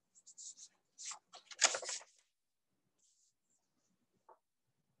 Mm.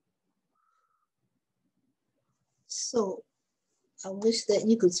 So I wish that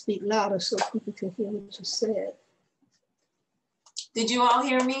you could speak louder so people can hear what you said. Did you all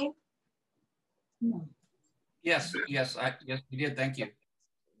hear me? No. Yes, yes, we did. Thank you.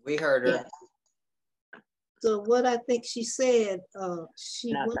 We heard her. Yeah. So what I think she said,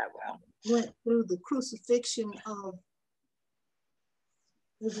 she went through the crucifixion of,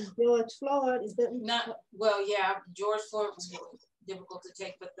 was it George Floyd? Is that not? Well, yeah, George Floyd was really difficult to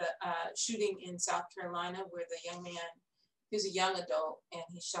take, but the shooting in South Carolina, where the young man, he was a young adult, and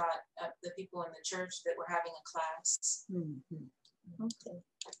he shot the people in the church that were having a class. Mm-hmm. Okay.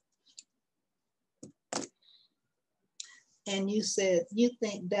 And you said you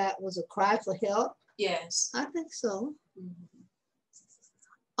think that was a cry for help? Yes. I think so. Mm-hmm.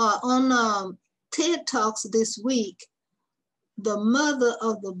 On TED Talks this week, the mother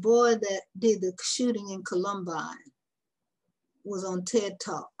of the boy that did the shooting in Columbine was on TED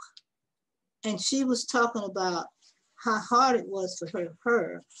Talk. And she was talking about how hard it was for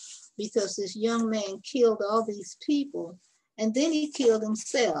her because this young man killed all these people and then he killed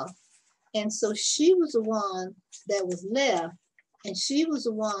himself. And so she was the one that was left, and she was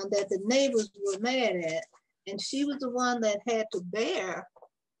the one that the neighbors were mad at, and she was the one that had to bear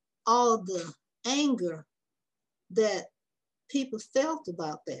all the anger that people felt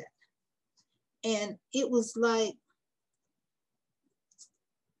about that. And it was like,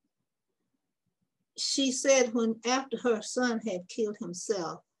 she said when after her son had killed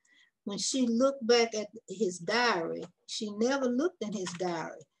himself, when she looked back at his diary, she never looked in his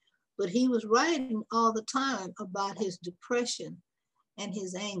diary, but he was writing all the time about his depression and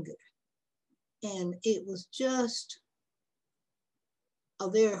his anger. And it was just a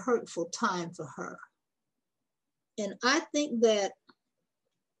very hurtful time for her. And I think that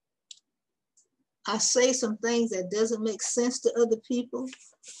I say some things that doesn't make sense to other people,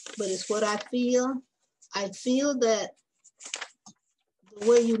 but it's what I feel. I feel that the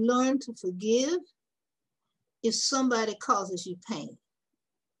way you learn to forgive if somebody causes you pain.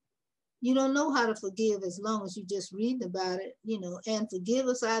 You don't know how to forgive as long as you just read about it, you know, and forgive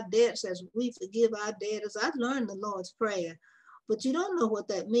us our debts as we forgive our debtors. I learned the Lord's Prayer, but you don't know what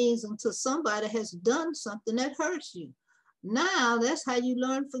that means until somebody has done something that hurts you. Now that's how you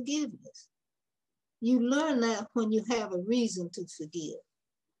learn forgiveness. You learn that when you have a reason to forgive.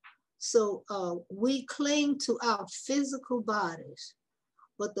 So we cling to our physical bodies,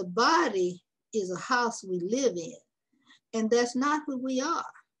 but the body is a house we live in. And that's not who we are.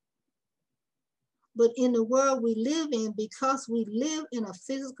 But in the world we live in, because we live in a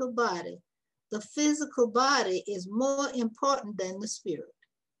physical body, the physical body is more important than the spirit.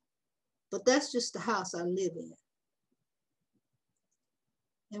 But that's just the house I live in.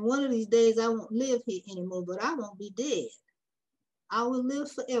 And one of these days I won't live here anymore, but I won't be dead. I will live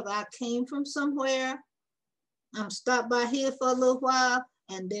forever. I came from somewhere. I'm stopped by here for a little while,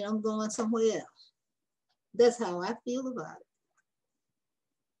 and then I'm going somewhere else. That's how I feel about it.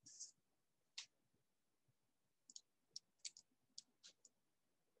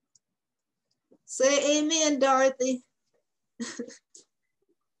 Say amen, Dorothy.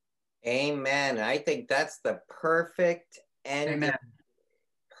 Amen. I think that's the perfect ending. Amen.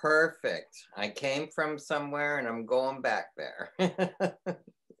 Perfect. I came from somewhere and I'm going back there.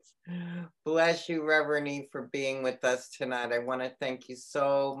 Bless you, Reverend E, for being with us tonight. I want to thank you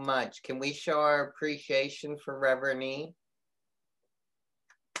so much. Can we show our appreciation for Reverend E?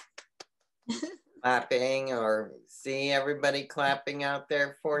 Clapping, or see everybody clapping out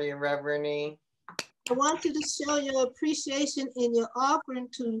there for you, Reverend E? I want you to show your appreciation in your offering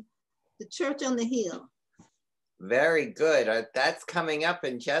to the Church on the Hill. Very good. That's coming up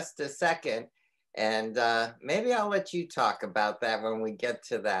in just a second. And maybe I'll let you talk about that when we get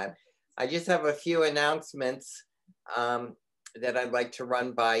to that. I just have a few announcements that I'd like to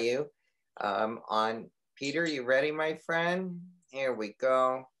run by you. On Peter, you ready, my friend? Here we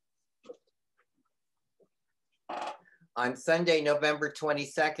go. On Sunday, November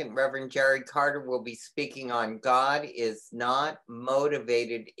 22nd, Reverend Jerry Carter will be speaking on God is not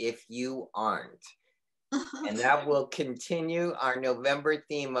motivated if you aren't. And that will continue our November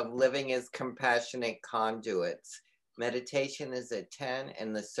theme of living as compassionate conduits. Meditation is at 10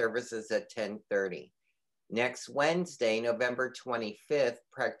 and the service is at 10:30. Next Wednesday, November 25th,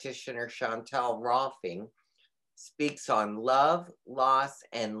 practitioner Chantal Rolfing speaks on love, loss,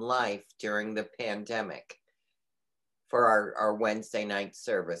 and life during the pandemic for our Wednesday night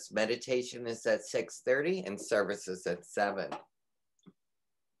service. Meditation is at 6:30 and service is at 7.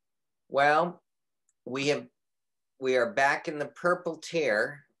 Well, we are back in the purple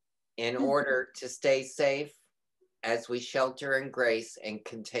tier in order to stay safe as we shelter in grace and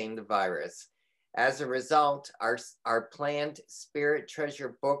contain the virus. As a result, our planned Spirit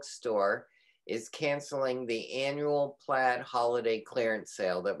Treasure bookstore is canceling the annual plaid holiday clearance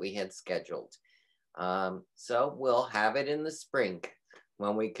sale that we had scheduled. So we'll have it in the spring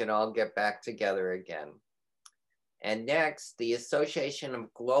when we can all get back together again. And next, the Association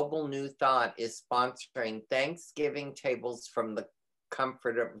of Global New Thought is sponsoring Thanksgiving tables from the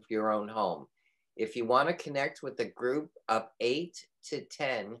comfort of your own home. If you want to connect with a group of 8 to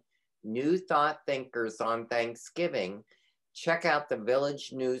 10 New Thought thinkers on Thanksgiving, check out the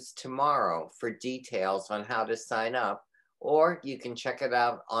Village News tomorrow for details on how to sign up, or you can check it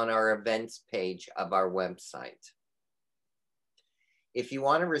out on our events page of our website. If you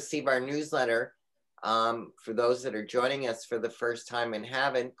want to receive our newsletter, for those that are joining us for the first time and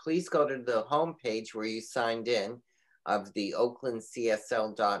haven't, please go to the homepage where you signed in of the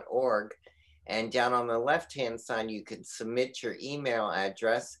oaklandcsl.org. And down on the left-hand side, you can submit your email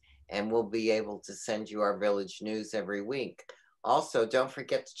address and we'll be able to send you our village news every week. Also, don't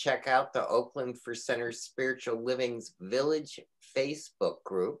forget to check out the Oakland for Center Spiritual Living's Village Facebook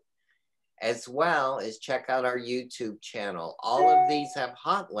group, as well as check out our YouTube channel. All of these have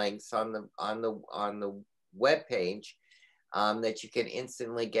hot links on the webpage that you can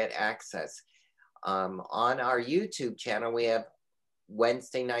instantly get access. On our YouTube channel, we have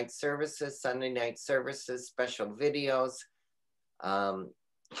Wednesday night services, Sunday night services, special videos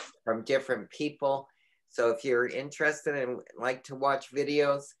from different people. So if you're interested and like to watch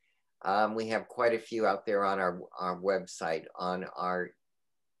videos, we have quite a few out there on our website, on our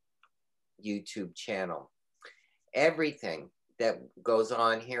YouTube channel. Everything that goes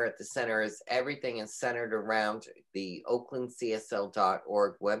on here at the center everything is centered around the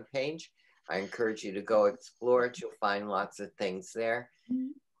oaklandcsl.org webpage. I encourage you to go explore it. You'll find lots of things there.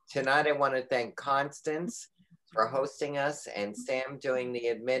 Tonight, I want to thank Constance for hosting us, and Sam doing the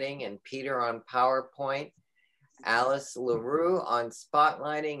admitting, and Peter on PowerPoint, Alice LaRue on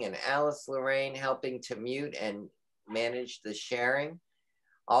spotlighting, and Alice Lorraine helping to mute and manage the sharing.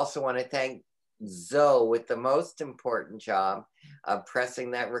 Also want to thank Zoe with the most important job of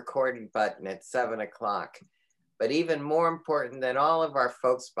pressing that recording button at 7 o'clock. But even more important than all of our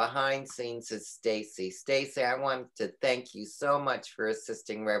folks behind scenes is Stacy. Stacy, I want to thank you so much for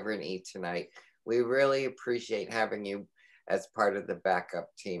assisting Reverend E tonight. We really appreciate having you as part of the backup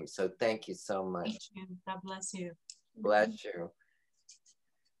team. So thank you so much. Thank you. God bless you. Bless you.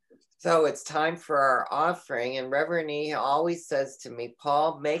 So it's time for our offering. And Reverend E always says to me,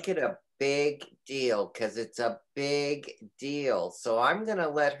 Paul, make it a big deal, because it's a big deal. So I'm going to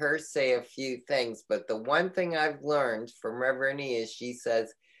let her say a few things. But the one thing I've learned from Reverend E is she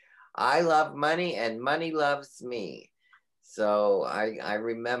says, I love money and money loves me. So I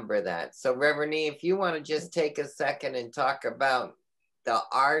remember that. So Reverend E, if you want to just take a second and talk about the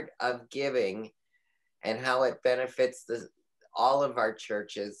art of giving and how it benefits all of our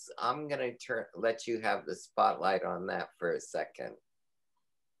churches, I'm going to let you have the spotlight on that for a second.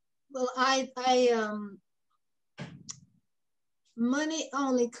 Well, money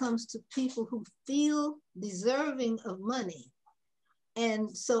only comes to people who feel deserving of money.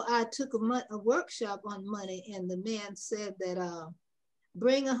 And so I took a workshop on money, and the man said that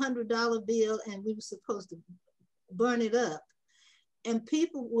bring $100 bill, and we were supposed to burn it up. And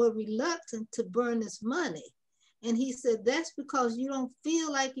people were reluctant to burn this money. And he said, that's because you don't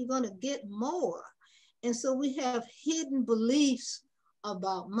feel like you're going to get more. And so we have hidden beliefs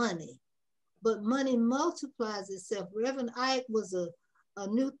about money, but money multiplies itself. Reverend Ike was a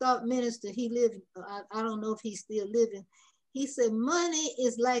New Thought minister. He lived, I don't know if he's still living. He said, money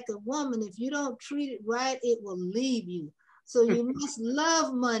is like a woman. If you don't treat it right, it will leave you. So you must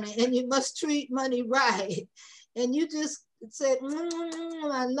love money, and you must treat money right. And you just said,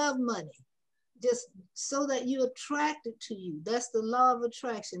 I love money, just so that you attract it to you. That's the law of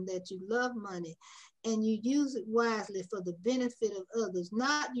attraction, that you love money and you use it wisely for the benefit of others,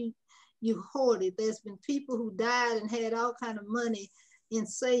 not you hoard it. There's been people who died and had all kind of money in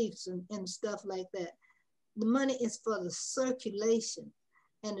safes and stuff like that. The money is for the circulation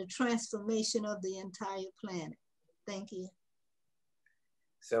and the transformation of the entire planet. Thank you.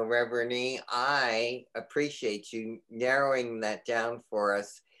 So Reverend E, I appreciate you narrowing that down for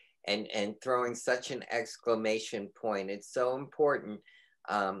us and throwing such an exclamation point. It's so important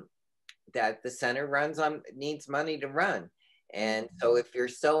that the center needs money to run. And so if you're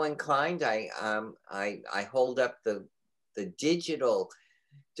so inclined, I hold up the digital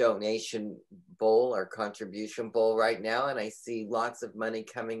donation bowl or contribution bowl right now, and I see lots of money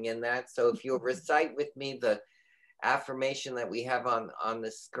coming in that. So if you'll recite with me the affirmation that we have on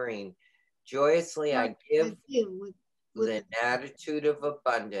the screen. Joyously I give with an attitude of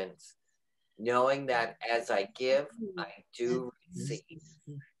abundance, knowing that as I give, I do receive.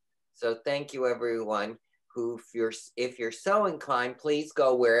 So thank you, everyone. Who, if you're so inclined, please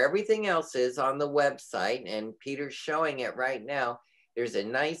go where everything else is on the website, and Peter's showing it right now. There's a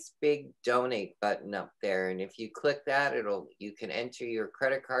nice big donate button up there, and if you click that, you can enter your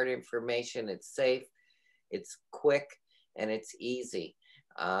credit card information. It's safe, it's quick, and it's easy.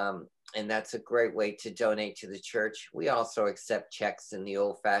 And that's a great way to donate to the church. We also accept checks in the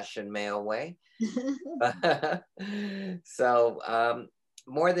old-fashioned mail way. So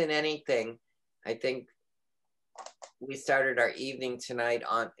more than anything, I think we started our evening tonight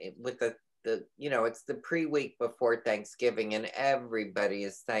with the it's the pre-week before Thanksgiving, and everybody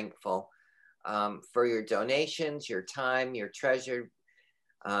is thankful for your donations, your time, your treasure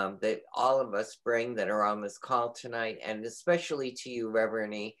that all of us bring that are on this call tonight, and especially to you,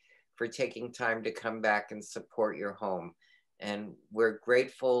 Reverend E, for taking time to come back and support your home. And we're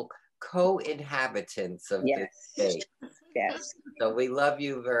grateful co-inhabitants of this state. Yes. So we love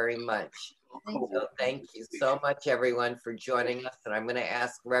you very much. So thank you so much, everyone, for joining us. And I'm going to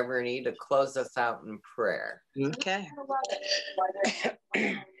ask Reverend E to close us out in prayer. Okay.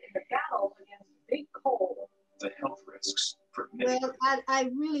 The health risks. Well, I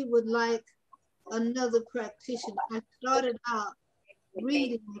really would like another practitioner. I started out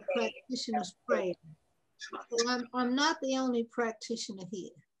reading the practitioner's prayer. So I'm not the only practitioner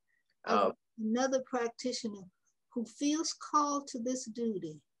here. Another practitioner who feels called to this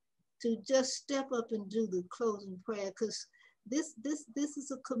duty to just step up and do the closing prayer, because this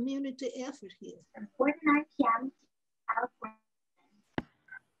is a community effort here. 49 p.m.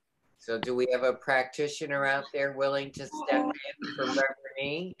 So do we have a practitioner out there willing to step in for Reverend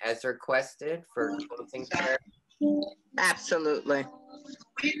E as requested for closing prayer? Absolutely.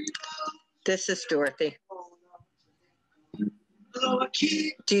 This is Dorothy.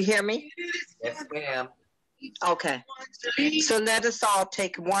 Do you hear me? Yes, ma'am. Okay. So let us all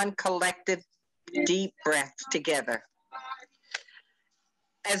take one collective deep breath together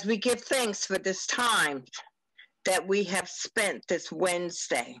as we give thanks for this time that we have spent this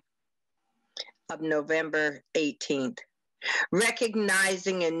Wednesday of November 18th,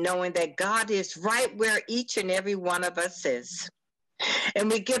 recognizing and knowing that God is right where each and every one of us is. And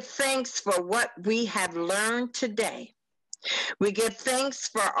we give thanks for what we have learned today. We give thanks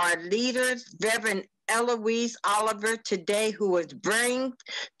for our leaders, Reverend Elouise Oliver today, who is bringing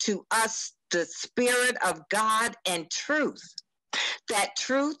to us the Spirit of God and truth. That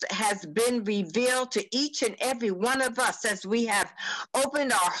truth has been revealed to each and every one of us as we have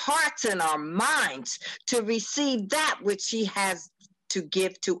opened our hearts and our minds to receive that which she has to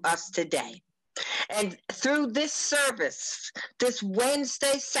give to us today. And through this service, this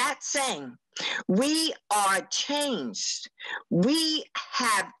Wednesday satsang, we are changed. We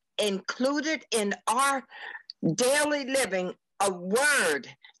have included in our daily living a word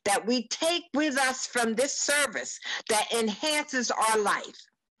that we take with us from this service that enhances our life.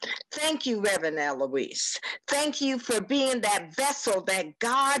 Thank you, Reverend Elouise. Thank you for being that vessel that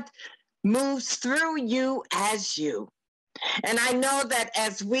God moves through you as you. And I know that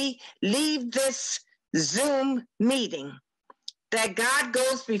as we leave this Zoom meeting, that God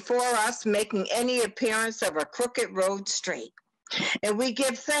goes before us, making any appearance of a crooked road straight. And we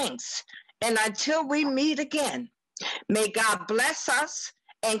give thanks. And until we meet again, may God bless us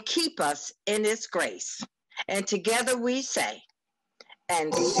and keep us in his grace. And together we say,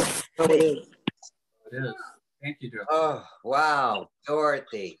 and so it is. It is. Thank you, Joe. Oh, wow.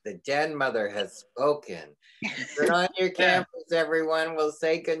 Dorothy, the Den Mother has spoken. Turn on your cameras, everyone. We'll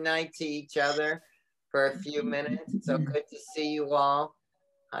say goodnight to each other for a few minutes. So good to see you all.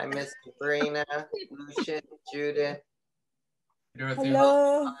 Hi, Miss Sabrina, Lucian, Judith. Dorothy.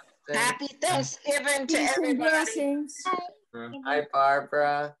 Hello. Happy Thanksgiving to Peace and everybody. blessings. Hi,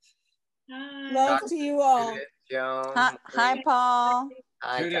 Barbara. Love to you all. Judith, Joan. Hi, Paul.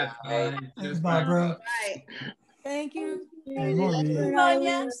 Hi, Judith. guys. Judith Barbara. Right. Thank you. Hey, Maureen.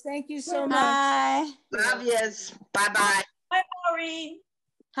 Elouise. Thank you so much. Hi. Love yous. Bye-bye. Hi, Maureen.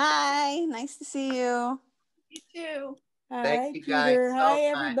 Hi. Nice to see you. You too. Hi, Thank you guys Peter. so Hi, much.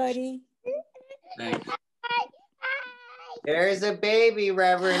 everybody. Thanks. There's a baby,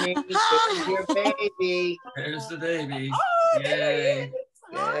 Reverend E. There's your baby. There's the baby. Oh, Yay.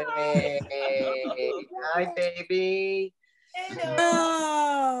 Yay. Hi, baby. hello.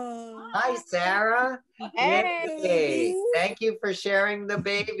 Oh. Hi, Sarah. Hey, Yay. baby. Thank you for sharing the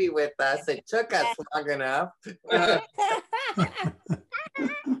baby with us. It took us long enough. Hi,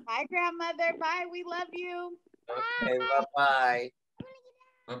 grandmother. Bye. We love you. Okay, bye-bye.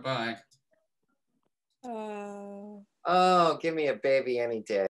 Bye-bye. Oh. Oh, give me a baby any day.